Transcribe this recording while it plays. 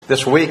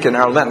This week in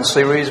our Lenten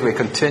series, we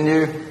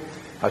continue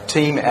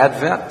Team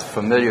Advent,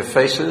 familiar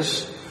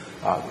faces,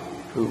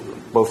 who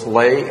both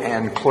lay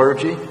and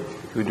clergy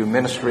who do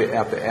ministry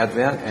at the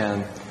Advent.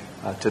 And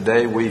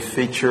today we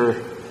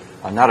feature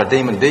not a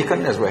demon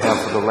deacon as we have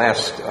for the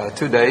last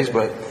 2 days,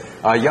 but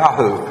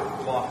Yahoo.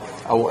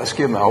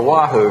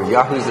 Wahoo.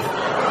 Yahoo's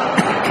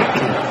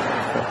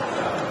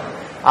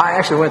I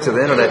actually went to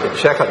the internet to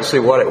check out to see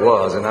what it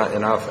was, and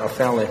I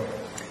found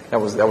that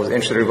was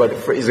interesting. But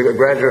he's a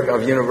graduate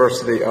of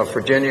University of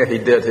Virginia. He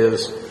did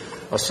his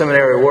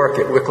seminary work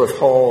at Wycliffe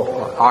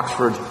Hall,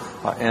 Oxford,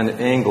 in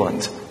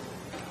England.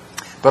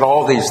 But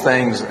all these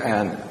things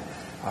and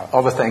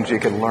other things you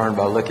can learn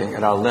by looking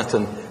at our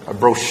Lenten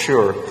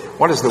brochure.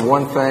 What is the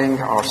one thing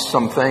or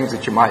some things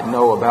that you might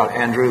know about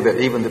Andrew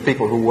that even the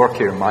people who work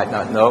here might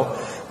not know?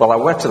 Well, I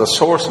went to the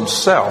source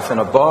himself, and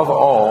above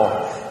all,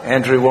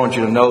 Andrew wanted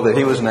you to know that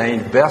he was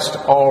named best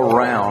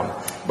all-round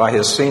by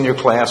his senior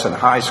class in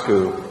high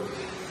school.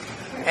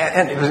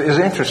 And it was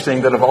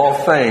interesting that of all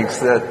things,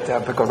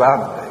 that because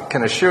I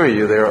can assure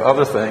you there are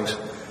other things,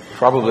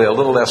 probably a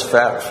little less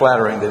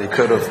flattering that he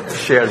could have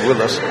shared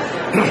with us.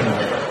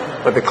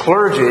 But the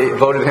clergy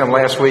voted him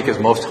last week as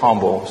most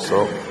humble,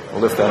 so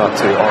we'll lift that up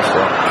too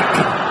also.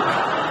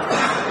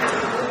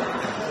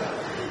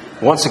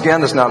 Once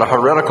again, there's not a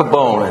heretical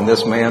bone in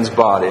this man's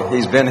body.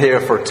 He's been here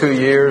for 2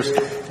 years,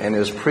 and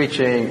his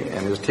preaching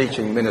and his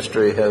teaching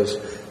ministry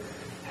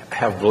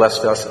have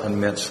blessed us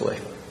immensely.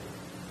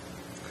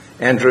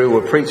 Andrew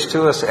will preach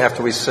to us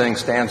after we sing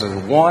stanza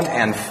 1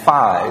 and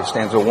 5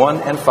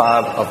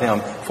 of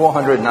hymn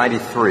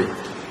 493.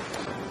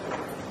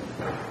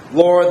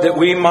 Lord, that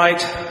we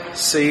might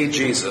see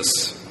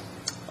Jesus.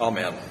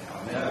 Amen.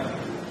 Amen.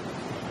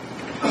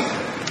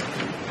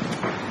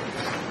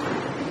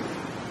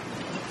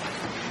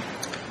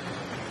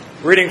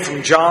 Reading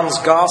from John's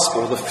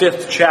Gospel, the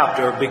 5th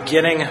chapter,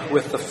 beginning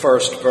with the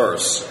first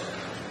verse.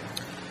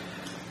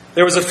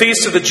 There was a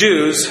feast of the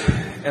Jews,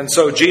 and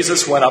so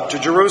Jesus went up to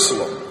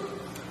Jerusalem.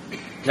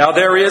 Now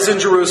there is in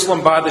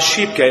Jerusalem by the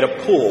sheep gate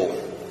a pool,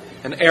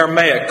 an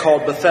Aramaic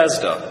called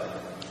Bethesda,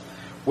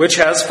 which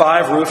has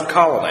 5 roofed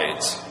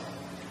colonnades.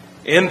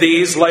 In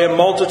these lay a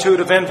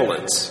multitude of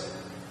invalids,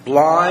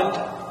 blind,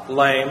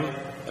 lame,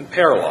 and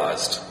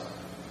paralyzed.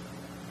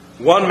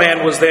 One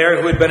man was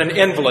there who had been an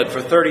invalid for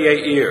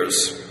 38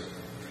 years.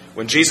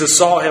 When Jesus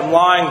saw him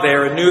lying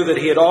there and knew that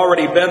he had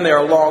already been there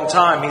a long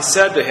time, he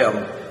said to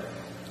him,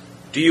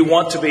 "Do you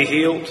want to be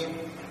healed?"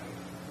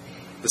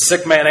 The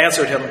sick man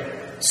answered him,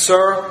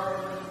 "Sir,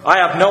 I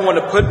have no one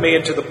to put me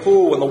into the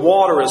pool when the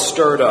water is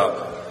stirred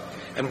up.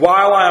 And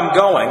while I am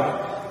going,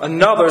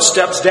 another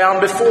steps down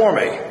before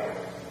me."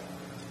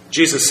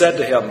 Jesus said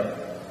to him,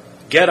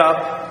 "Get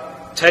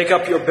up, take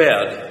up your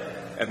bed,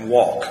 and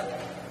walk."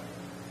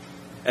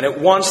 And at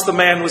once the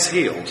man was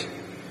healed,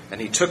 and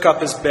he took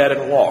up his bed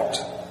and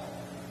walked.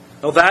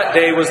 Now that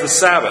day was the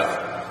Sabbath.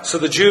 So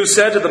the Jews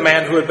said to the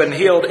man who had been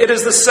healed, "It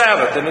is the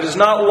Sabbath, and it is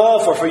not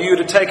lawful for you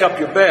to take up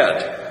your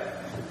bed."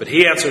 But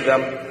he answered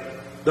them,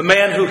 "The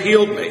man who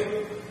healed me,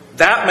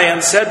 that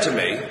man said to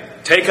me,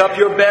 'Take up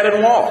your bed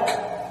and walk.'"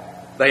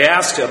 They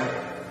asked him,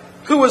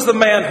 "Who was the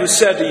man who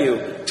said to you,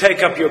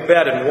 'Take up your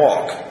bed and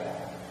walk'?"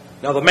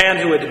 Now the man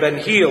who had been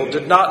healed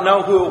did not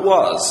know who it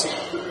was,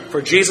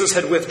 for Jesus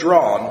had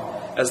withdrawn,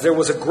 as there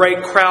was a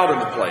great crowd in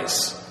the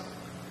place.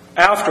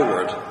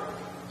 Afterward,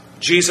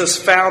 Jesus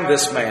found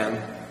this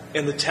man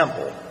in the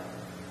temple.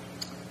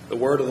 The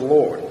word of the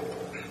Lord.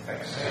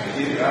 Thanks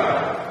be to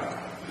God.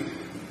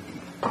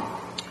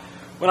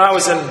 When I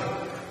was in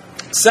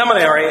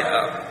seminary,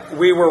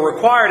 we were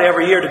required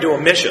every year to do a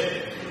mission.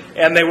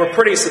 And they were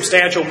pretty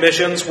substantial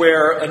missions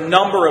where a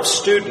number of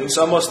students,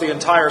 almost the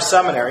entire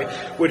seminary,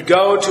 would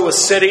go to a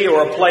city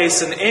or a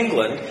place in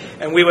England,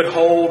 and we would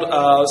hold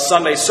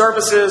Sunday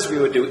services, we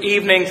would do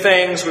evening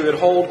things, we would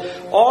hold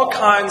all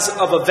kinds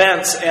of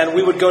events, and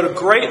we would go to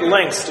great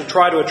lengths to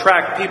try to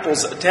attract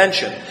people's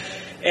attention.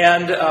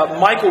 And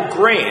Michael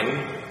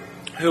Green,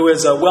 who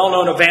is a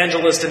well-known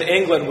evangelist in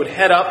England, would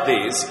head up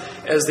these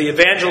as the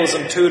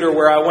evangelism tutor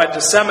where I went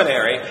to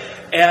seminary.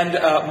 And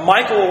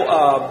Michael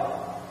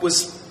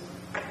was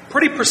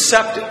pretty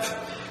perceptive,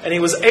 and he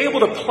was able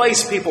to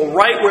place people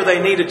right where they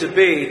needed to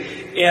be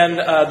in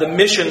the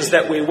missions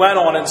that we went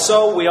on. And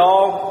so we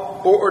all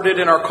boarded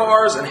in our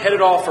cars and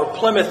headed off for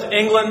Plymouth,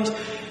 England.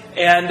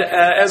 And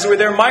as we were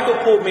there, Michael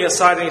pulled me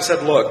aside and he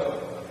said, "Look,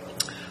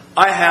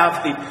 I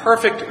have the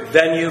perfect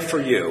venue for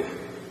you.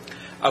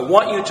 I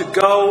want you to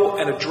go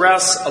and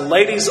address a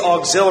ladies'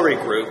 auxiliary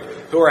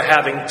group who are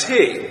having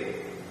tea."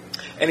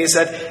 And he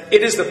said,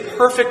 "It is the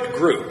perfect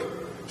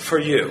group for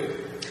you."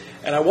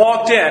 And I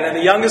walked in, and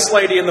the youngest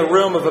lady in the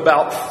room of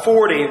about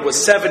 40 was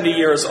 70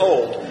 years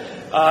old.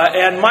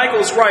 And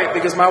Michael's right,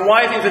 because my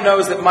wife even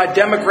knows that my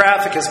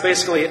demographic is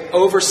basically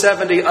over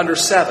 70, under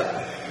 7.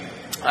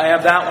 I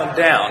have that one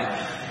down.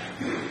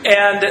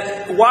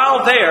 And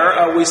while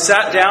there, we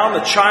sat down.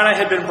 The china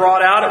had been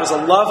brought out. It was a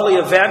lovely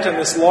event in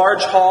this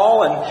large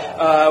hall,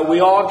 and we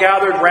all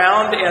gathered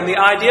round. And the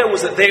idea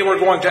was that they were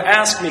going to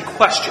ask me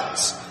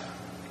questions.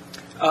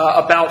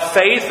 about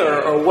faith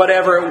or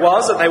whatever it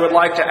was that they would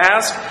like to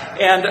ask.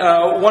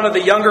 And one of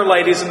the younger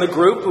ladies in the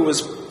group, who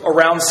was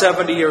around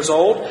 70 years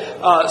old,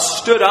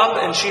 stood up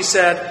and she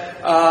said,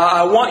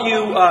 I want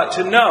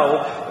you to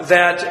know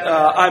that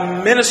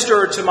I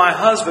ministered to my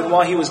husband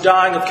while he was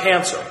dying of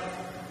cancer.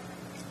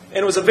 And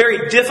it was a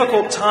very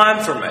difficult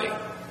time for me.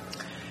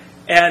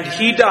 And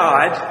he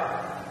died,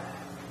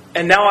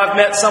 and now I've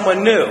met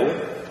someone new,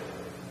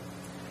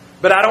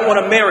 but I don't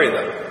want to marry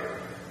them.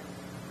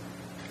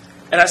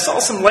 And I saw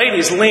some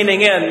ladies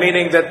leaning in,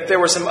 meaning that there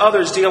were some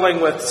others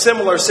dealing with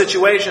similar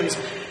situations.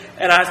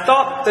 And I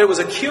thought that it was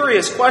a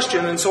curious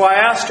question, and so I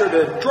asked her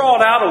to draw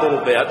it out a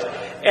little bit.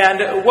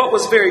 And what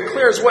was very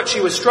clear is what she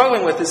was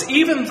struggling with is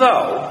even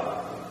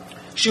though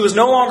she was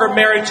no longer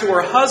married to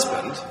her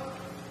husband,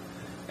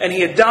 and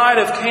he had died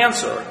of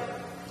cancer,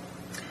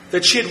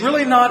 that she had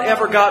really not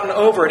ever gotten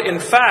over it. In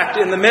fact,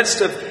 in the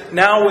midst of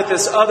now with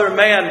this other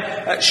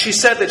man, she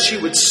said that she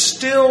would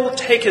still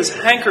take his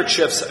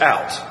handkerchiefs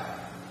out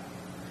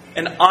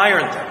and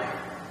iron them.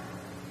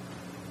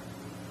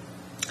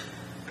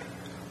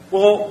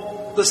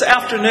 Well, this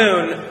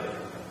afternoon,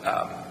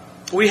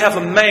 we have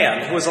a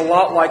man who is a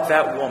lot like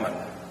that woman.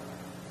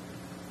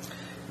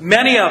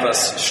 Many of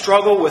us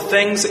struggle with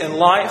things in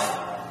life.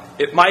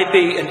 It might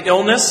be an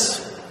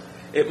illness.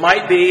 It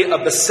might be a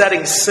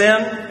besetting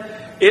sin.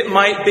 It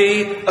might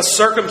be a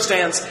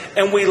circumstance,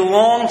 and we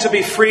long to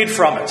be freed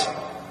from it.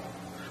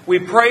 We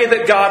pray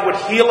that God would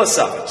heal us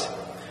of it.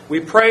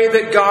 We pray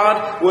that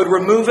God would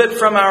remove it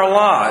from our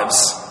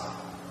lives.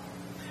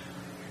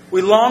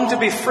 We long to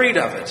be freed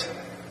of it.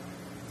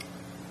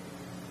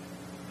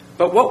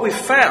 But what we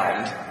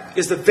found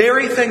is the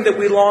very thing that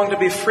we long to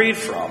be freed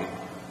from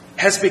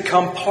has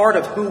become part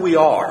of who we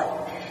are.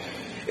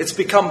 It's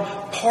become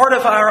part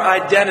of our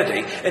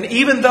identity. And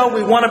even though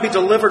we want to be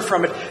delivered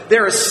from it,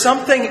 there is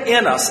something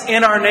in us,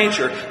 in our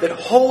nature, that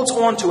holds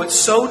on to it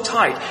so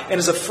tight and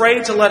is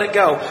afraid to let it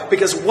go.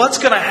 Because what's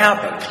going to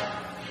happen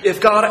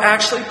if God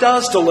actually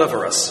does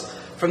deliver us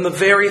from the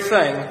very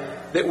thing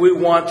that we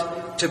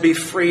want to be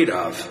freed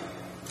of?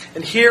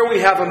 And here we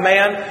have a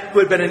man who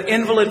had been an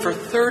invalid for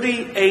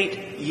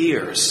 38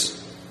 years.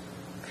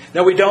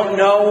 Now, we don't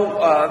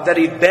know that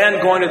he'd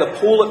been going to the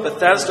pool at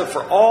Bethesda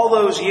for all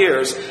those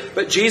years,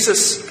 but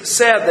Jesus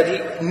said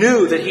that he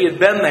knew that he had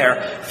been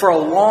there for a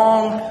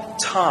long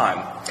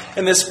time.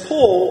 And this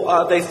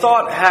pool, they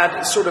thought,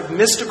 had sort of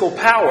mystical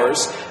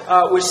powers,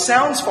 which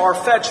sounds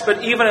far-fetched,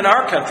 but even in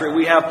our country,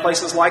 we have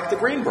places like the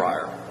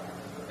Greenbrier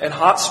and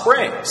hot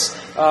springs,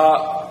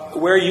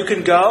 where you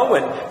can go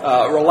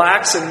and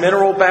relax in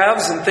mineral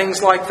baths and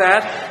things like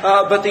that.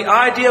 But the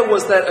idea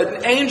was that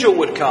an angel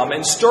would come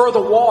and stir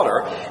the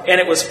water, and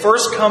it was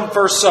first come,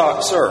 first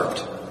served.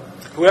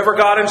 Whoever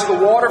got into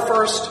the water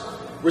first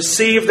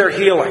received their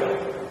healing.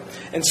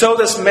 And so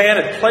this man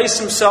had placed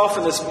himself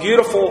in this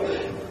beautiful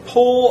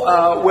pool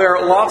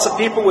where lots of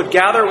people would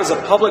gather. It was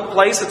a public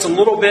place. It's a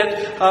little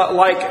bit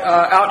like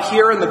out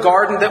here in the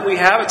garden that we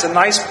have. It's a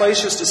nice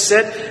place just to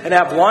sit and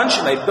have lunch,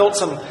 and they built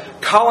some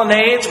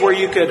colonnades where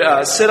you could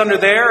sit under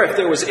there if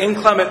there was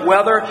inclement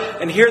weather.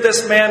 And here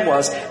this man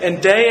was,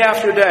 and day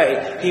after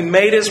day he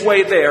made his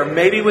way there,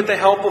 maybe with the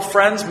help of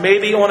friends,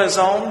 maybe on his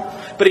own.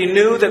 But he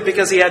knew that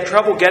because he had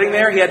trouble getting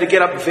there, he had to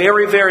get up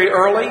very, very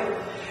early.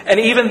 And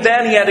even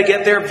then he had to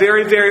get there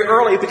very, very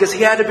early because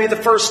he had to be the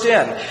first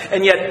in.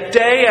 And yet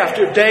day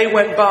after day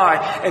went by,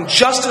 and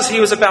just as he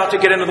was about to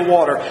get into the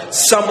water,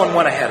 someone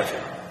went ahead of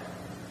him.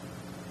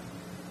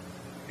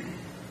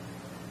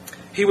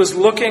 He was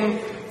looking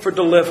for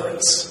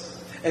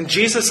deliverance. And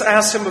Jesus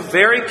asked him a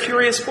very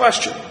curious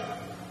question.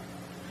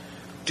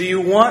 Do you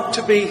want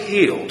to be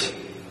healed?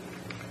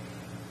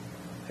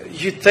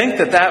 You'd think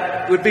that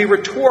that would be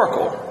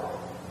rhetorical.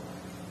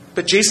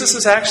 But Jesus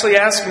is actually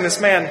asking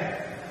this man,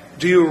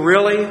 do you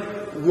really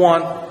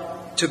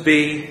want to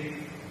be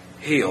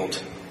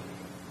healed?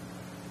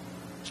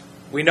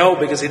 We know,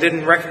 because he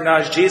didn't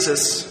recognize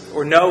Jesus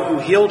or know who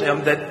healed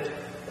him, that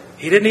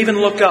he didn't even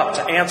look up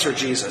to answer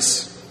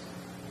Jesus.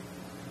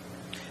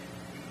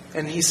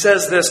 And he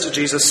says this to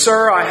Jesus,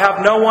 Sir, I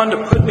have no one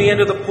to put me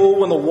into the pool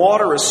when the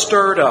water is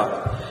stirred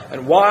up.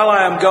 And while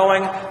I am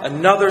going,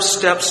 another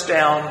steps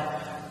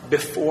down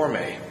before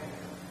me.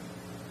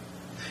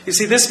 You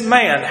see, this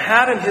man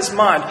had in his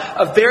mind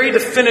a very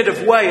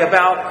definitive way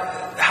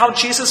about how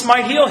Jesus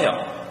might heal him.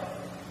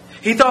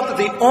 He thought that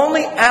the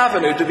only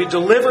avenue to be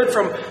delivered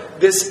from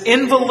this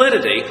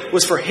invalidity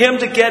was for him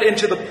to get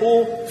into the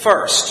pool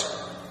first.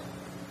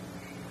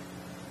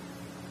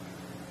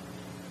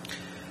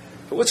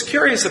 But what's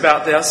curious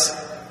about this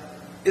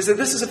is that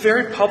this is a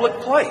very public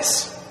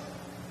place.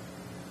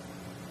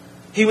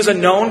 He was a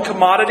known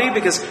commodity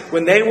because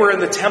when they were in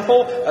the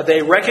temple,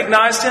 they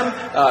recognized him.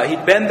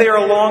 He'd been there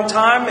a long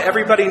time.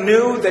 Everybody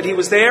knew that he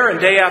was there,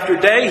 and day after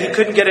day he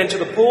couldn't get into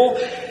the pool.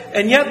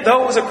 And yet,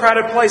 though it was a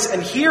crowded place,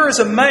 and here is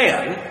a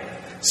man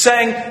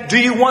saying, do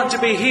you want to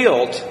be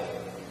healed?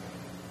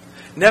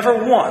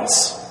 Never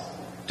once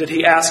did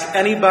he ask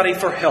anybody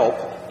for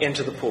help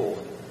into the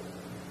pool.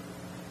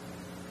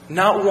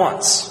 Not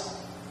once.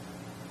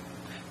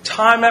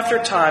 Time after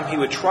time, he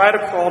would try to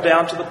crawl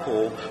down to the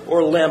pool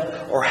or limp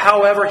or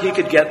however he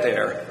could get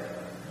there,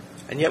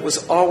 and yet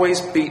was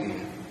always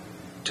beaten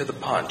to the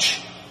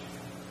punch.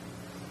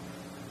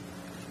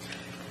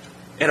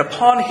 And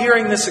upon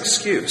hearing this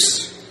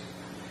excuse,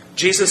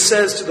 Jesus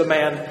says to the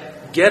man,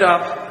 "Get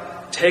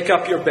up, take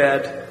up your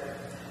bed,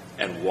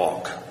 and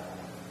walk."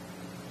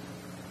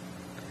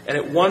 And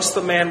at once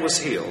the man was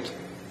healed,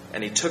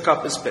 and he took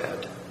up his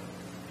bed,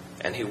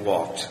 and he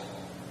walked.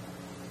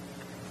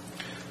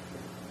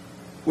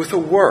 With a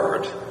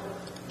word,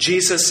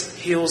 Jesus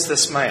heals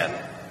this man.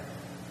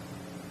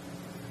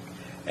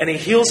 And he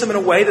heals him in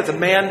a way that the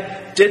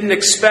man didn't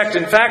expect.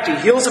 In fact, he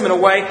heals him in a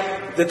way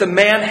that the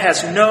man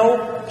has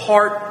no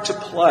part to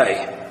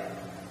play.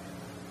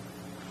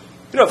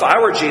 If I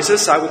were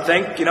Jesus, I would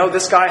think,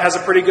 this guy has a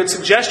pretty good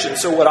suggestion.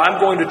 So what I'm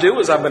going to do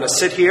is I'm going to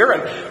sit here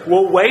and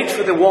we'll wait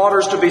for the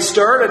waters to be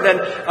stirred, and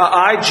then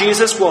I,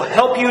 Jesus, will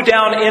help you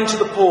down into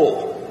the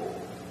pool.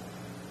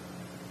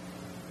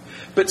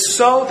 But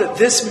so that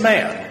this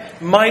man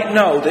might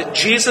know that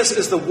Jesus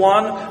is the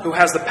one who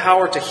has the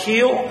power to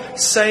heal,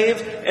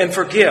 save, and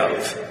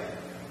forgive,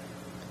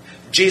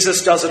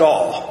 Jesus does it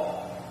all.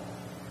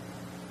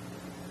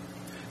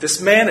 This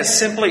man is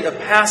simply a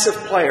passive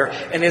player,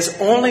 and his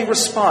only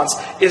response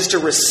is to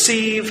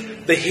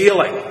receive the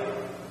healing,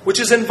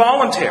 which is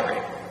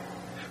involuntary.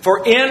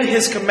 For in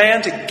his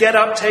command to get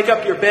up, take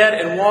up your bed,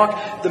 and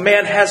walk, the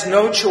man has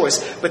no choice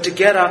but to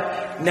get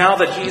up now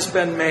that he's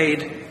been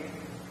made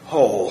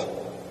whole.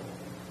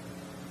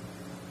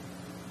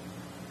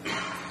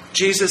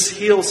 Jesus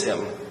heals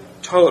him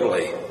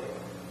totally.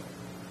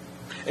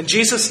 And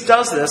Jesus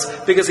does this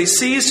because he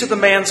sees to the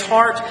man's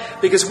heart,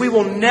 because we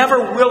will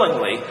never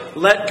willingly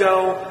let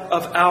go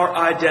of our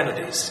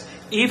identities,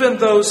 even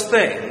those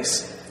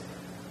things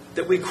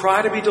that we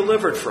cry to be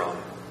delivered from,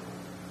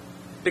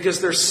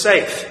 because they're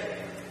safe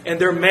and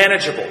they're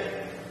manageable.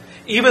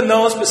 Even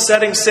those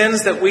besetting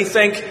sins that we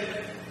think,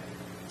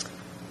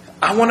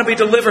 I want to be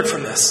delivered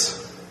from this.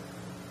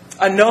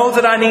 I know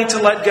that I need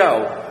to let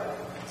go.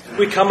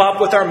 We come up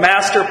with our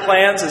master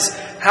plans as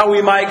how we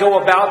might go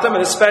about them,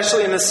 and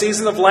especially in the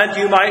season of Lent,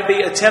 you might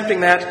be attempting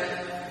that.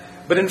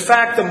 But in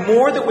fact, the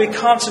more that we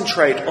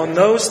concentrate on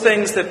those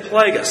things that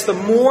plague us, the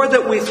more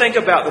that we think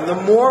about them,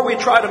 the more we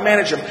try to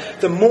manage them,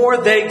 the more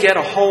they get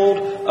a hold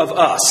of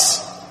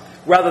us,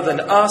 rather than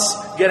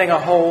us getting a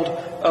hold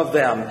of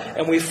them.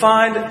 And we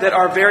find that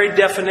our very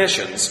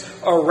definitions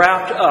are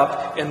wrapped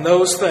up in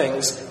those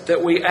things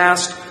that we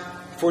ask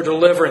for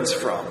deliverance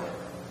from.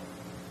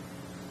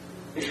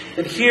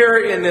 And here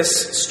in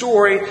this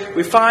story,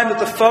 we find that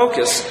the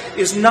focus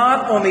is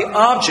not on the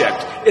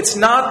object. It's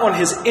not on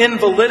his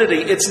invalidity.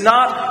 It's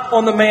not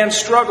on the man's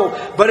struggle,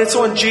 but it's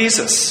on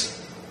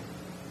Jesus.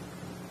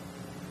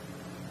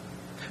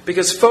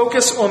 Because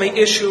focus on the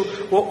issue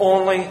will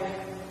only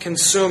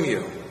consume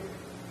you.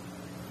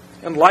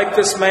 And like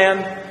this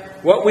man,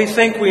 what we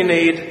think we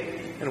need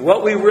and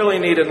what we really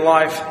need in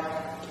life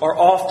are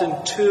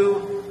often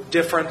two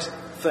different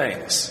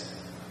things.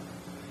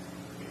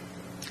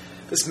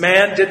 This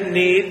man didn't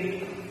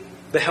need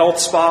the health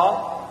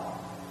spa.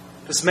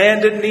 This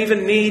man didn't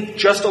even need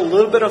just a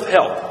little bit of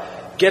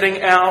help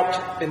getting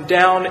out and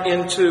down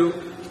into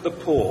the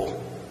pool.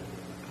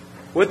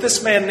 What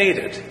this man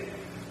needed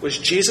was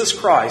Jesus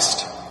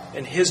Christ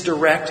and his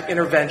direct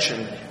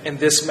intervention in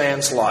this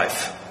man's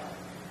life.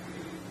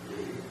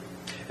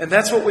 And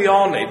that's what we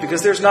all need,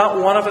 because there's not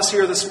one of us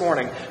here this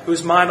morning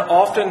whose mind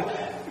often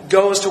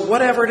goes to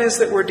whatever it is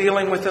that we're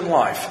dealing with in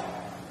life.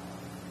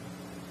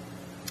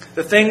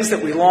 The things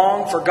that we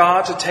long for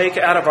God to take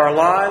out of our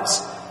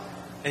lives,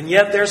 and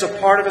yet there's a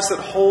part of us that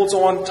holds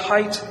on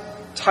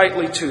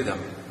tightly to them.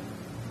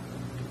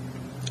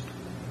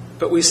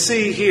 But we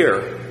see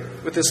here,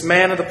 with this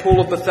man in the pool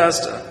of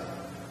Bethesda,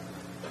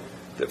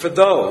 that for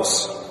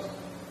those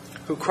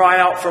who cry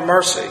out for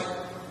mercy,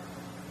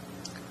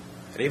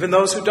 and even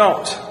those who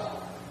don't,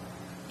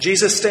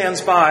 Jesus stands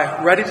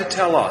by, ready to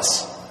tell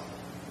us,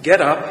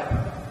 get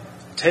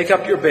up, take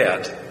up your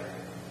bed,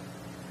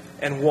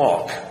 and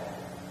walk.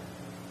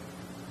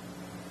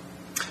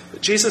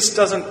 Jesus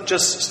doesn't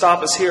just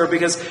stop us here,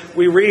 because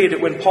we read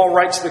when Paul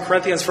writes to the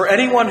Corinthians, for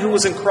anyone who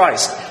is in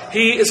Christ,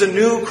 he is a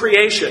new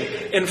creation.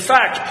 In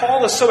fact,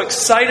 Paul is so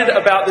excited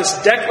about this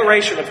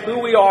declaration of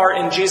who we are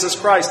in Jesus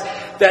Christ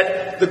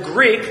that the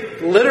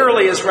Greek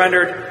literally is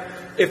rendered,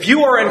 if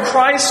you are in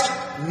Christ,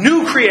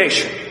 new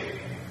creation.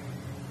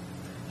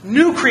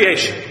 New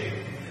creation.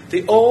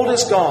 The old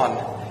is gone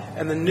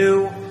and the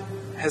new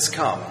has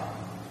come.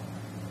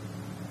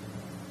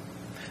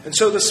 And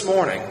so this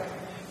morning,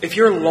 if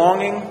you're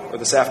longing, or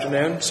this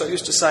afternoon, so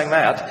used to saying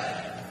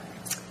that,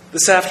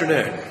 this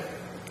afternoon,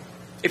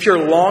 if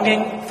you're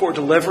longing for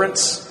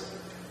deliverance,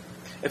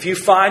 if you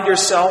find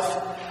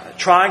yourself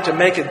trying to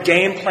make a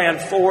game plan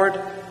forward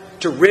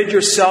to rid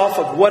yourself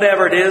of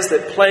whatever it is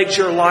that plagues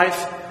your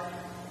life,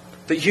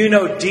 that you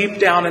know deep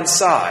down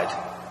inside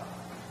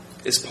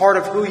is part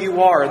of who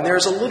you are, and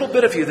there's a little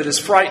bit of you that is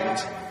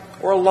frightened,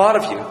 or a lot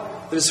of you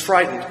that is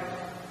frightened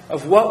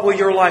of what will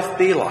your life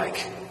be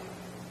like.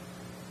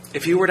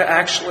 if you were to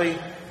actually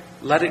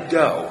let it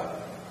go,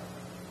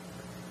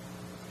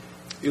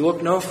 you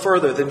look no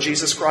further than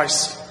Jesus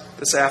Christ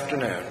this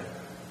afternoon.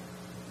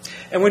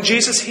 And when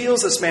Jesus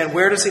heals this man,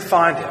 where does he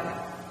find him?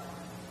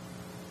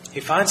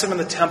 He finds him in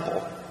the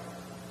temple,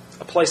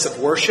 a place of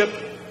worship,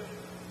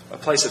 a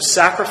place of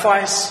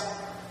sacrifice,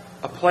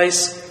 a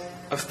place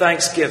of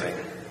thanksgiving.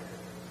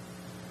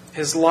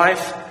 His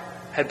life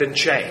had been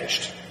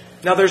changed.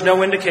 Now, there's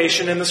no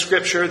indication in the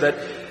Scripture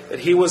that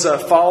he was a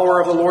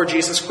follower of the Lord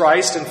Jesus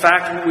Christ. In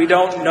fact, we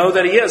don't know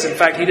that he is. In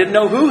fact, he didn't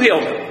know who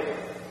healed him.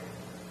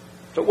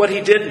 But what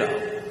he did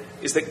know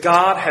is that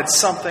God had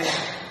something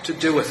to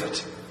do with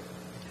it.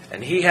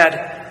 And he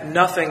had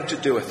nothing to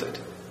do with it.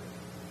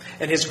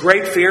 And his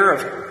great fear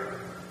of,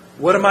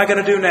 what am I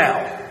going to do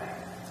now?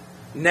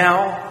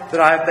 Now that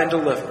I have been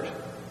delivered.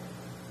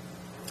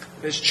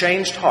 His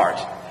changed heart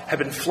had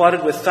been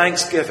flooded with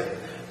thanksgiving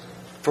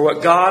for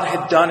what God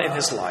had done in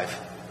his life.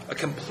 A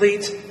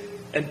complete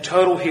and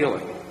total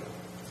healing.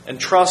 And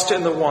trust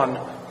in the one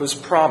whose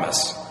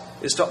promise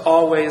is to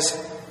always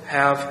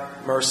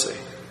have mercy.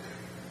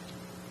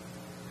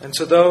 And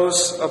so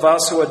those of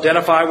us who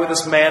identify with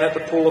this man at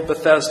the pool of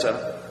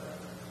Bethesda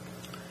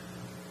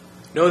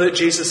know that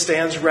Jesus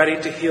stands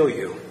ready to heal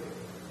you.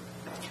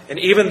 And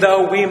even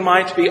though we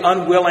might be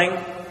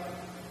unwilling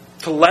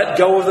to let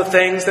go of the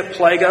things that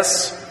plague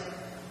us,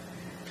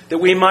 that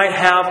we might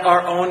have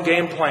our own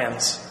game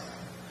plans,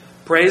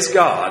 praise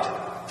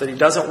God that he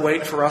doesn't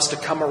wait for us to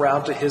come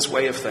around to his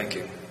way of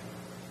thinking,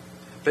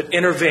 but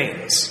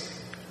intervenes,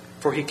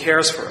 for he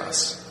cares for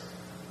us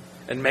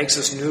and makes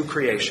us new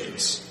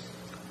creations.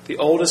 The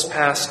old is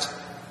past,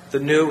 the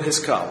new has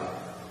come.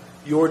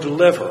 Your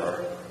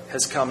deliverer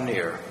has come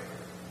near.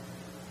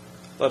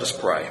 Let us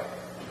pray.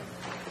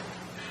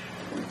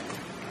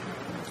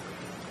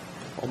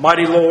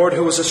 Almighty Lord,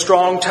 who is a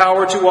strong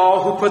tower to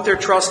all who put their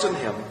trust in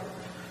him,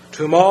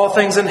 to whom all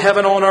things in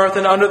heaven, on earth,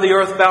 and under the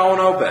earth bow and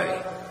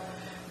obey,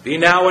 be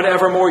now and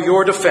evermore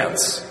your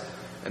defense,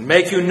 and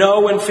make you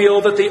know and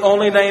feel that the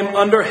only name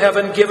under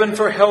heaven given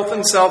for health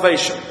and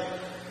salvation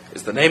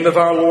is the name of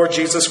our Lord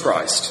Jesus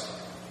Christ.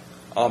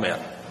 Amen.